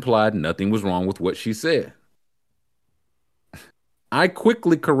voice that implied nothing was wrong with what she said. I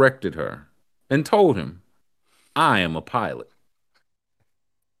quickly corrected her and told him, "I am a pilot."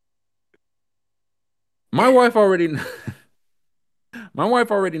 My wife already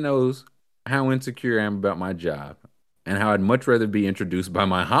knows how insecure I am about my job and how I'd much rather be introduced by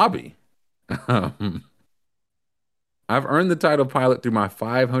my hobby. I've earned the title pilot through my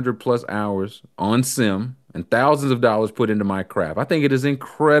 500 plus hours on sim and thousands of dollars put into my craft. I think it is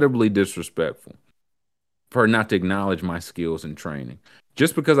incredibly disrespectful for her not to acknowledge my skills and training.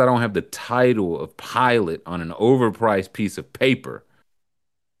 Just because I don't have the title of pilot on an overpriced piece of paper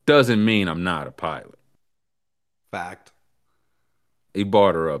doesn't mean I'm not a pilot. Fact. He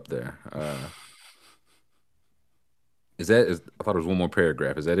brought her up there. I thought it was one more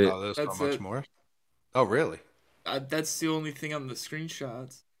paragraph. Is that it? Oh, there's That's so much it. more. Oh, really? That's the only thing on the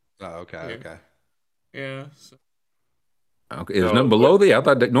screenshots. Oh, okay, Yeah. okay. Yeah. So. Okay, there's No, nothing below there. I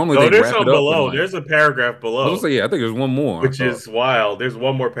thought that normally No, they there's wrap some it up. below. Like, There's a paragraph I below, was gonna say, yeah, I think there's one more. I which thought. is wild. There's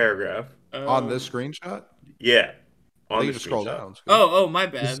one more paragraph. On this screenshot? Yeah. I On think the you just scroll screenshot. down. Oh, my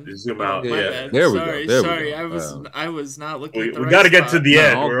bad. Just zoom out, My yeah. bad. There we go, sorry, there we sorry. go. I was not looking at the We right got to get to spot. the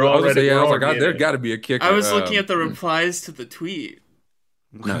end. No, We're I was gonna already. say, yeah, I was we're like, already there in it. got to be a kicker. I was looking at the replies to the tweet.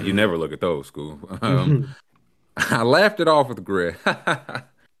 No, you never look at those, school. I laughed it off with Greg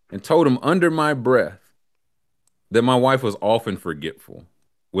and told him under my breath that my wife was often forgetful,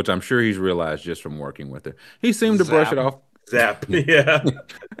 which I'm sure he's realized just from working with her. He seemed to brush it off. Zap. Yeah. Yeah,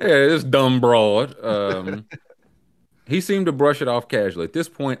 this dumb broad. He seemed to brush it off casually. At this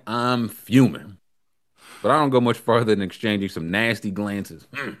point, I'm fuming. But I don't go much further than exchanging some nasty glances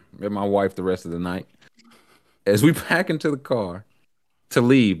at my wife the rest of the night. As we pack into the car to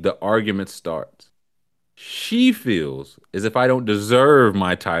leave, the argument starts. She feels as if I don't deserve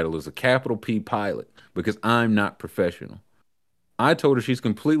my title as a capital P pilot because I'm not professional. I told her she's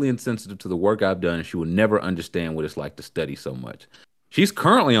completely insensitive to the work I've done and she will never understand what it's like to study so much. She's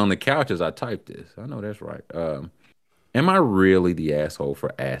currently on the couch as I type this. I know that's right. Am I really the asshole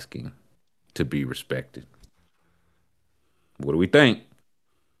for asking to be respected? What do we think?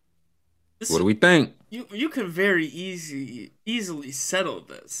 What do we think? You can very easily settle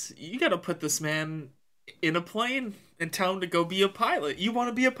this. You got to put this man in a plane and tell him to go be a pilot. You want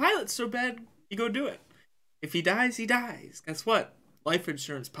to be a pilot so bad, you go do it. If he dies, he dies. Guess what? Life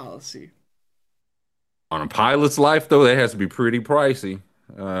insurance policy. On a pilot's life, though, that has to be pretty pricey.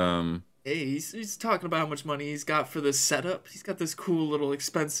 Hey, he's talking about how much money he's got for this setup. He's got this cool little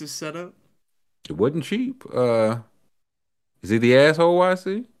expensive setup. It wasn't cheap. Is he the asshole,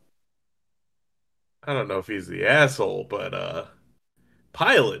 YC? I don't know if he's the asshole, but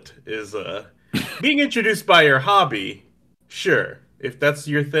pilot is being introduced by your hobby. Sure, if that's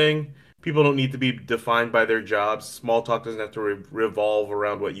your thing, people don't need to be defined by their jobs. Small talk doesn't have to revolve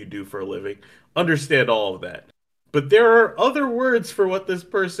around what you do for a living. Understand all of that. But there are other words for what this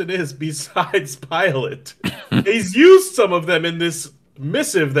person is besides pilot. He's used some of them in this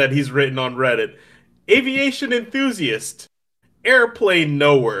missive that he's written on Reddit. Aviation enthusiast, airplane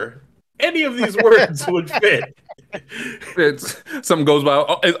knower. Any of these words would fit. Something goes by.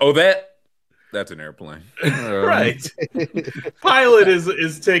 That's an airplane. Right. Pilot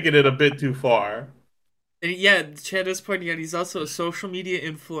is taking it a bit too far. And yeah, Chad is pointing out he's also a social media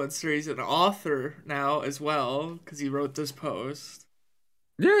influencer. He's an author now as well because he wrote this post.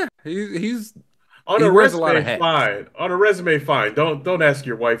 Yeah, he's on he a wears resume. a lot of hats. Fine. On a resume, fine. Don't ask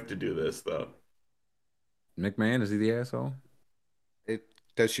your wife to do this though. McMahon, is he the asshole?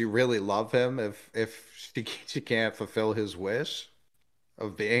 Does she really love him if she can't fulfill his wish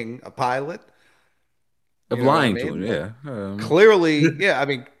of being a pilot? Of lying to him, yeah. Clearly, yeah. I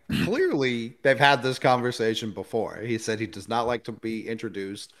mean, clearly they've had this conversation before. He said he does not like to be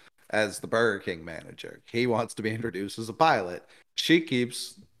introduced as the Burger King manager. He wants to be introduced as a pilot. she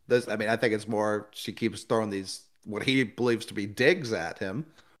keeps this. I mean, I think it's more she keeps throwing these what he believes to be digs at him,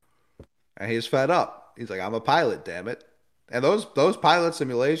 and he's fed up. He's like, "I'm a pilot, damn it!" And those pilot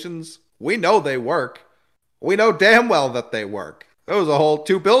simulations, we know they work. We know damn well that they work. There was a whole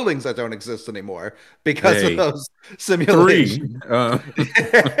 2 buildings that don't exist anymore because of those 3. simulations.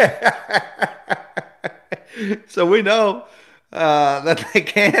 So we know that they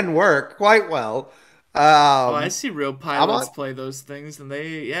can work quite well. I see real pilots play those things, and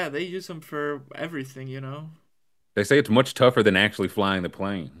they use them for everything, you know. They say it's much tougher than actually flying the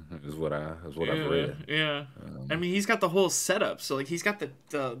plane. Is what I've read. Yeah, I mean, he's got the whole setup. So like, he's got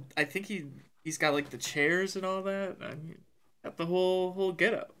the I think he's got like the chairs and all that. I mean, got the whole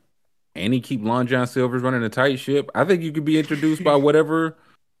getup. And he keep Lon John Silver's running a tight ship. I think you could be introduced by whatever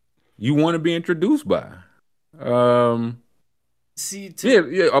you want to be introduced by. See, a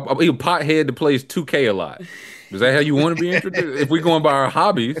pothead that plays 2K a lot. Is that how you want to be introduced? If we're going by our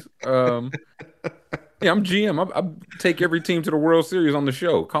hobbies, yeah, I'm GM. I take every team to the World Series on the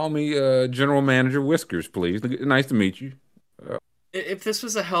show. Call me General Manager Whiskers, please. Nice to meet you. If this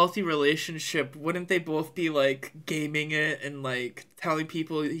was a healthy relationship, wouldn't they both be like gaming it and like telling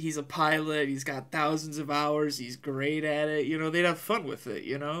people he's a pilot, he's got thousands of hours, he's great at it? You know, they'd have fun with it,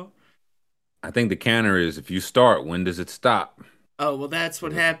 you know? I think the counter is if you start, when does it stop? Oh, well, that's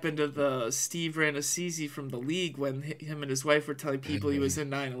what happened to the Steve Rannazzisi from the league when him and his wife were telling people he was in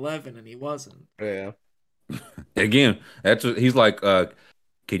 9/11 and he wasn't. Yeah. Again, that's what he's like.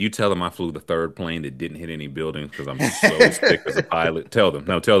 Can you tell them I flew the 3rd plane that didn't hit any buildings because I'm so sick as a pilot? Tell them.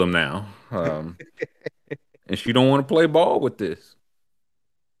 No, tell them now. And she don't want to play ball with this.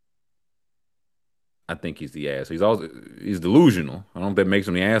 I think he's the ass. He's delusional. I don't know if that makes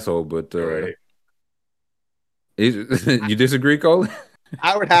him the asshole, but Right. you disagree, Cole?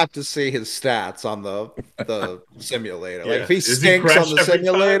 I would have to see his stats on the simulator. Yeah. Like if he Does he stinks crash on the every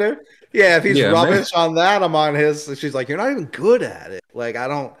simulator, yeah. If he's Yeah, rubbish on that, I'm on his. She's like, you're not even good at it. Like I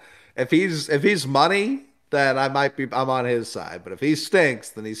don't. If he's money, then I'm on his side. But if he stinks,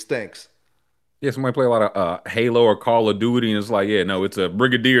 then he stinks. Yeah, somebody play a lot of Halo or Call of Duty, and it's like, yeah, no, it's a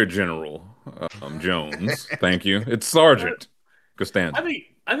Brigadier General Jones. Thank you. It's Sergeant Costanza.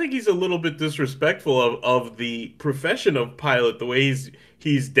 I think he's a little bit disrespectful of the profession of pilot. The way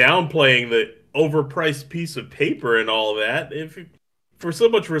he's downplaying the overpriced piece of paper and all that. For so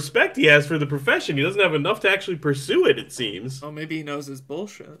much respect he has for the profession, he doesn't have enough to actually pursue it. It seems. Oh, maybe he knows his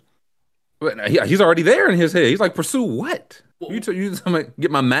bullshit. But he's already there in his head. He's like, pursue what? You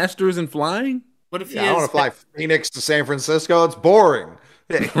get my master's in flying? What if I don't want to fly Phoenix to San Francisco. It's boring.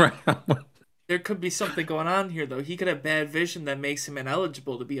 There could be something going on here, though. He could have bad vision that makes him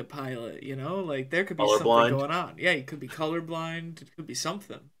ineligible to be a pilot, you know? Like, there could be something going on. Yeah, he could be colorblind. It could be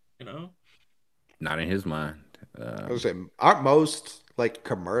something, you know? Not in his mind. I was saying, aren't most, like,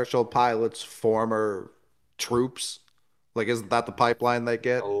 commercial pilots former troops? Like, isn't that the pipeline they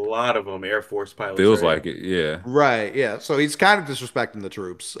get? A lot of them, Air Force pilots. Feels like it, yeah. Right, yeah. So he's kind of disrespecting the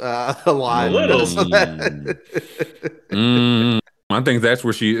troops a lot. A little. I think that's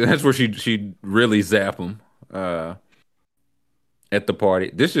where she really zap him at the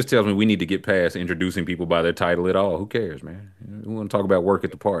party. This just tells me we need to get past introducing people by their title at all. Who cares, man? We want to talk about work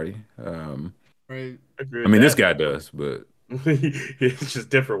at the party. Right. I mean, this guy does, but it's just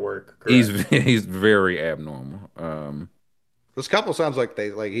different work. Correct. He's very abnormal. This couple sounds like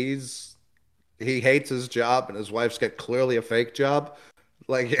he hates his job and his wife's got clearly a fake job.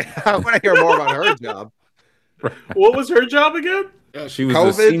 Like, I want to hear more about her job. What was her job again? She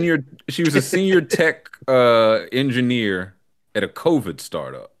was a senior tech engineer at a COVID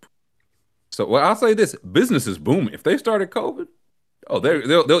startup. So, well, I'll say this: business is booming. If they started COVID,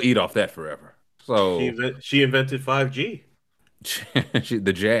 they'll eat off that forever. So she invented 5G.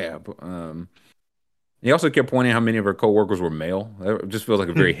 The jab. He also kept pointing out how many of her coworkers were male. That just feels like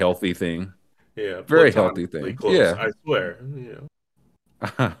a very healthy thing. Yeah, very healthy thing. Close, yeah, I swear. Yeah.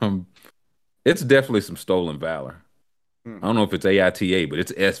 It's definitely some stolen valor. I don't know if it's AITA, but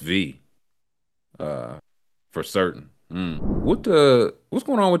it's SV, for certain. What's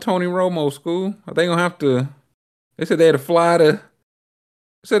going on with Tony Romo, school? Are they gonna have to? They said they had to fly to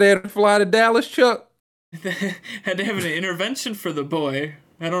Dallas, Chuck. Had to have an intervention for the boy.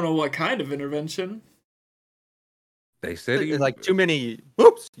 I don't know what kind of intervention. They said like too many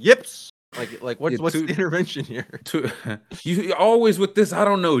whoops, yips. Like what's the intervention here? You always with this. I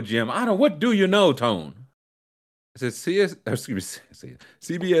don't know, Jim. What do you know, Tone? It says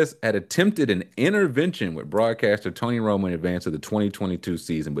CBS had attempted an intervention with broadcaster Tony Romo in advance of the 2022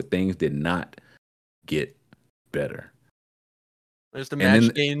 season, but things did not get better. Just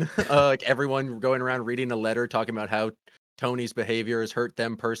imagine like everyone going around reading a letter talking about how Tony's behavior has hurt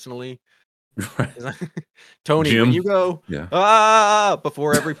them personally. Right. Tony, Jim? when you go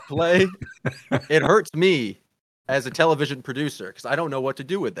before every play, it hurts me as a television producer because I don't know what to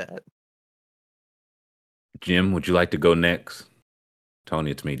do with that. Jim, would you like to go next?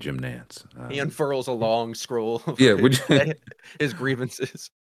 Tony, it's me, Jim Nance. He unfurls a long scroll of his grievances.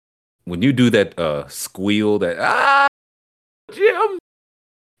 When you do that squeal, that Jim,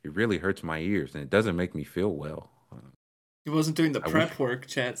 it really hurts my ears and it doesn't make me feel well. He wasn't doing the prep work,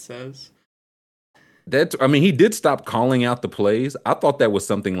 chat says. He did stop calling out the plays. I thought that was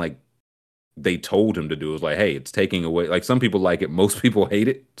something like they told him to do. It was like, hey, it's taking away. Like some people like it, most people hate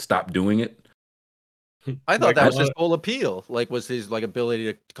it. Stop doing it. I thought that was his whole appeal. Like, was his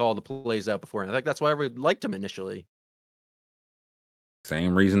ability to call the plays out before. And I think that's why everyone liked him initially.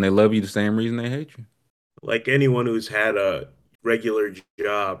 Same reason they love you, the same reason they hate you. Like anyone who's had a regular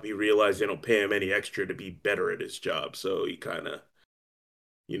job, he realized they don't pay him any extra to be better at his job. So he kind of,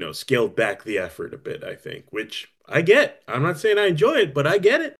 scaled back the effort a bit, I think, which I get. I'm not saying I enjoy it, but I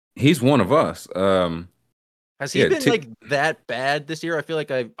get it. He's one of us. Has he been that bad this year? I feel like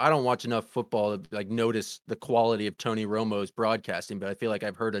I don't watch enough football to notice the quality of Tony Romo's broadcasting, but I feel like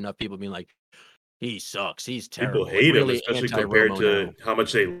I've heard enough people being like, he sucks, he's terrible. People hate him, especially compared to how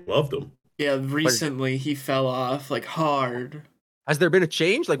much they loved him. Yeah, recently he fell off hard. Has there been a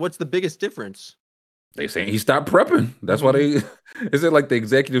change? What's the biggest difference? They saying he stopped prepping. That's why is it like the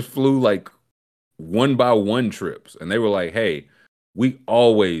executives flew 1-by-1 trips, and they were like, hey, we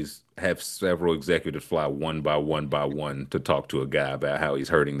always have several executives fly 1-by-1 to talk to a guy about how he's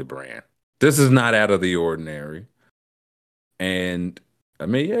hurting the brand. This is not out of the ordinary. And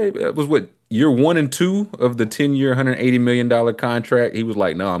it was year 1 and 2 of the 10-year, $180 million contract. He was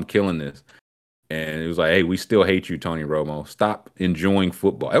like, no, I'm killing this. And it was like, hey, we still hate you, Tony Romo. Stop enjoying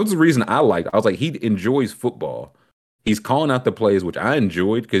football. That was the reason I liked it. I was like, he enjoys football. He's calling out the plays, which I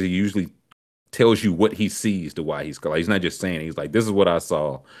enjoyed because he usually tells you what he sees to why he's calling. He's not just saying, he's like, this is what I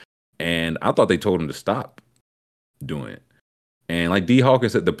saw. And I thought they told him to stop doing it. And like D.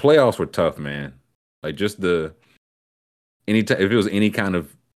 Hawkins said, the playoffs were tough, man. Just if it was any kind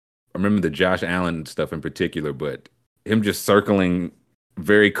of, I remember the Josh Allen stuff in particular, but him just circling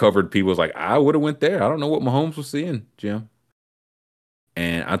very covered people was like, I would have went there. I don't know what Mahomes was seeing, Jim.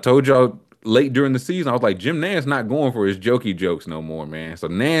 And I told y'all late during the season, I was like, Jim Nance not going for his jokey jokes no more, man. So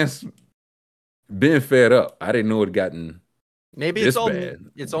Nance been fed up. I didn't know it had gotten maybe it's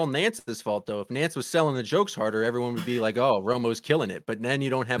all Nance's fault though. If Nance was selling the jokes harder, everyone would be like, oh, Romo's killing it. But then you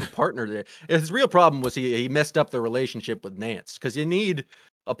don't have a partner there. His real problem was he messed up the relationship with Nance because you need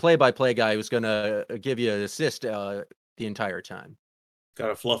a play-by-play guy who's going to give you an assist the entire time.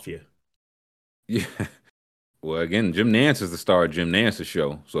 Gotta fluff you. Yeah. Well, again, Jim Nance is the star of Jim Nance's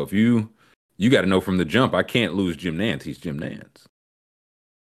show. So if you got to know from the jump, I can't lose Jim Nance. He's Jim Nance.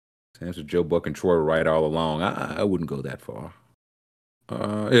 That's what Joe Buck and Troy were right all along. I wouldn't go that far.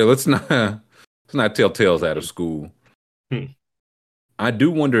 Let's not tell tales out of school. I do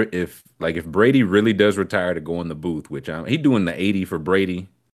wonder if Brady really does retire to go in the booth, which he doing the 80 for Brady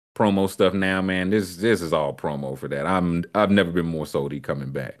promo stuff now, man. This is all promo for that. I've never been more sold he coming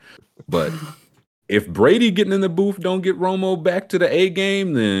back. But if Brady getting in the booth don't get Romo back to the A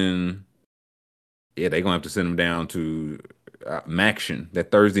game, then yeah, they're gonna have to send him down to Maction,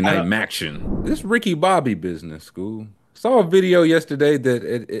 that Thursday night Maction. This Ricky Bobby business, school. Saw a video yesterday that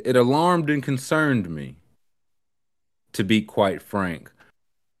it alarmed and concerned me, to be quite frank,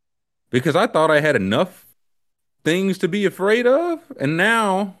 because I thought I had enough things to be afraid of, and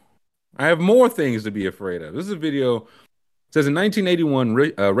now I have more things to be afraid of. This is a video. It says in 1981,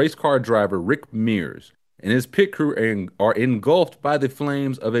 race car driver Rick Mears and his pit crew are engulfed by the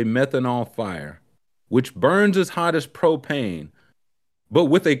flames of a methanol fire, which burns as hot as propane, but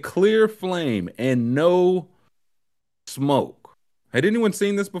with a clear flame and no smoke. Had anyone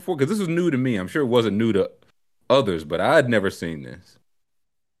seen this before? Because this was new to me. I'm sure it wasn't new to others, but I had never seen this.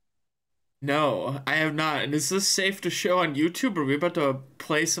 No, I have not. And is this safe to show on YouTube? Are we about to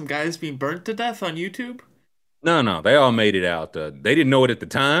play some guys being burnt to death on YouTube? No, they all made it out. They didn't know it at the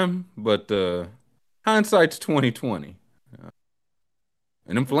time, but hindsight's 2020.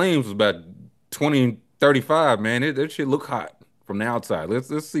 And them flames was about 2035, man. That shit look hot from the outside.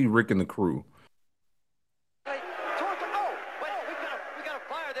 Let's see Rick and the crew. We got a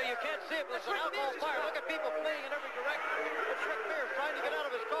fire there. You can't see it, but it's an alcohol fire. Look at people fleeing in every direction. It's Rick Mears trying to get out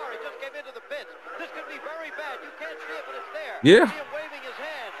of his car. He just came into the pits. This could be very bad. You can't see it, but it's there. Yeah. You see him waving his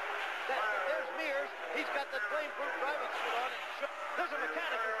hand. There's Mears. He's got the flame-proof driving suit on. There's a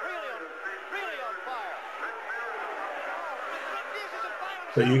mechanic who's really on fire.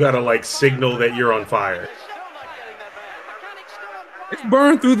 So you gotta signal that you're on fire. What's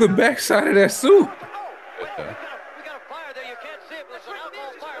burned through the backside of that suit? We got a fire there. You can't see it, but it's an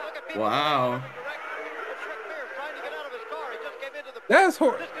alcohol fire. Look at people. Wow. It's Rick Mears trying to get out of his car. He just came into the That's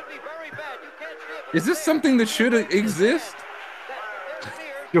horrible. This could be very bad. You can't see it. But Is this something that should exist? there's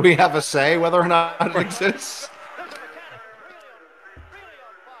Mears. Do we have a say whether or not it exists? There's a mechanic really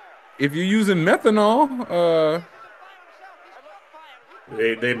on fire. If you're using methanol,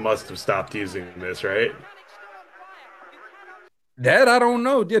 They must have stopped using this, right? that I don't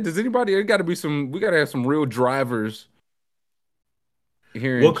know. Yeah, does anybody? There got to be some. We got to have some real drivers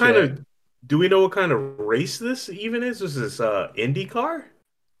here. In What kind chat. of? Do we know what kind of race this even is? Is this IndyCar?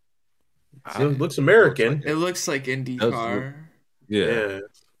 It looks American. It looks like IndyCar. Yeah,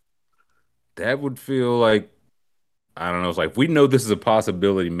 that would feel like, I don't know. It's like, if we know this is a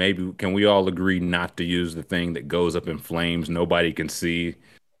possibility, maybe can we all agree not to use the thing that goes up in flames, nobody can see,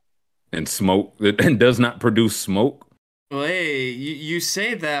 and smoke and does not produce smoke? Well, hey, you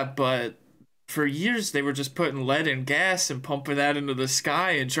say that, but for years they were just putting lead in gas and pumping that into the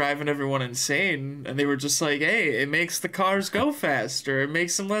sky and driving everyone insane. And they were just like, hey, it makes the cars go faster. It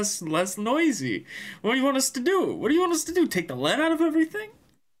makes them less noisy. What do you want us to do? What do you want us to do? Take the lead out of everything?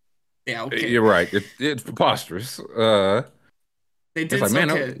 Yeah, okay. You're right. It's preposterous. They It's did like,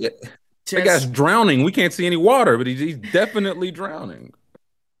 man, okay. that guy's drowning. We can't see any water, but he's definitely drowning.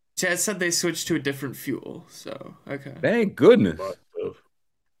 Chad said they switched to a different fuel, so okay. Thank goodness.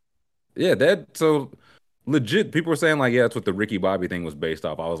 Yeah, that so legit. People were saying like, yeah, that's what the Ricky Bobby thing was based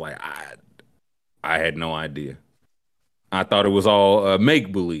off. I was like, I had no idea. I thought it was all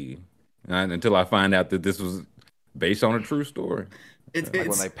make believe until I find out that this was based on a true story. Like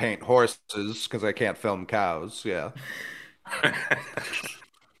when they paint horses because they can't film cows. Yeah.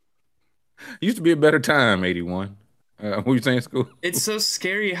 Used to be a better time, 81. What were you saying, School? It's so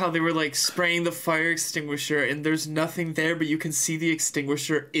scary how they were like spraying the fire extinguisher and there's nothing there, but you can see the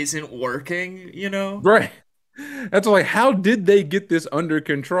extinguisher isn't working, you know? Right. That's like, how did they get this under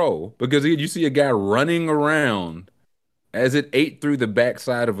control? Because you see a guy running around as it ate through the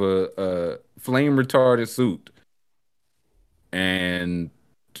backside of a flame retardant suit. And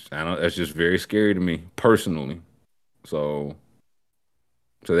I don't, that's just very scary to me personally. So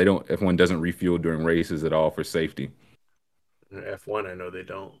they don't, F1 doesn't refuel during races at all for safety. F1, I know they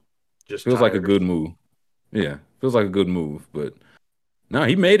don't. Just feels like a good move. Yeah, feels like a good move. But no,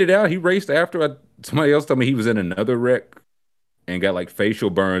 he made it out. He raced after. Somebody else told me he was in another wreck and got like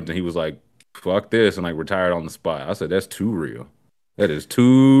facial burns, and he was like, "Fuck this," and like retired on the spot. I said, "That's too real. That is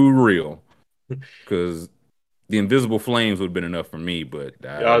too real." Because the invisible flames would have been enough for me. But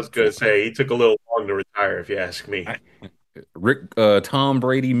I was gonna say he took a little long to retire, if you ask me. Tom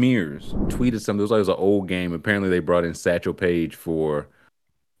Brady Mears tweeted something. It was like, it was an old game. Apparently, they brought in Satchel Paige for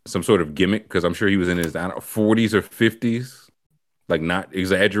some sort of gimmick because I'm sure he was in his 40s or 50s, like not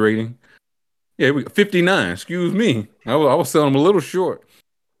exaggerating. Yeah, 59. Excuse me. I was selling him a little short.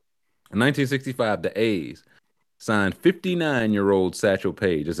 In 1965, the A's signed 59-year-old Satchel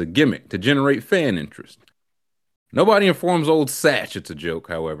Paige as a gimmick to generate fan interest. Nobody informs old Satch it's a joke,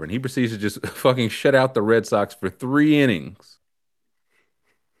 however, and he proceeds to just fucking shut out the Red Sox for 3 innings.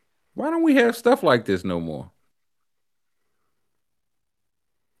 Why don't we have stuff like this no more?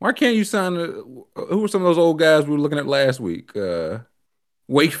 Why can't you sign who were some of those old guys we were looking at last week?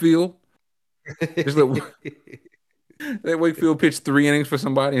 Wakefield? That Wakefield pitched 3 innings for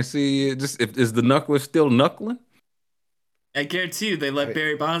somebody and see is the knuckler still knuckling? I guarantee you they let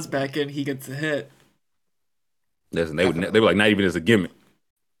Barry Bonds back in, he gets a hit. Listen, they were like, not even as a gimmick.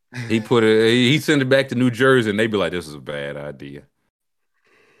 He sent it back to New Jersey, and they'd be like, "This is a bad idea.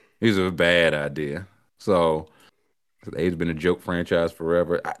 This is a bad idea." So they've been a joke franchise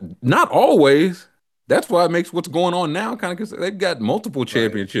forever. Not always. That's why it makes what's going on now kind of, because they've got multiple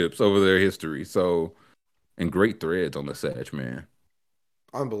championships over their history. So, and great threads on the Satch, man.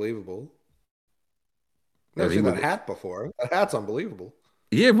 Unbelievable. Never seen that hat before. That hat's unbelievable.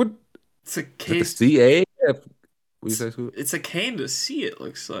 Yeah, it's a case. The CAF. What do you say? It's a cane to see. It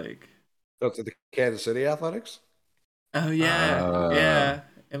looks like. So it's the Kansas City Athletics. Oh yeah, yeah.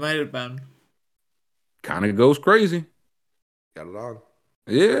 It might have been. Kind of goes crazy. Got it on.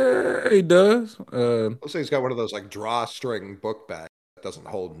 Yeah, he does. Looks like he's got one of those like drawstring book bags that doesn't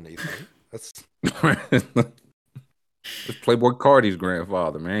hold anything. That's It's Playboy Cardi's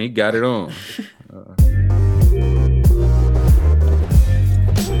grandfather, man. He got it on.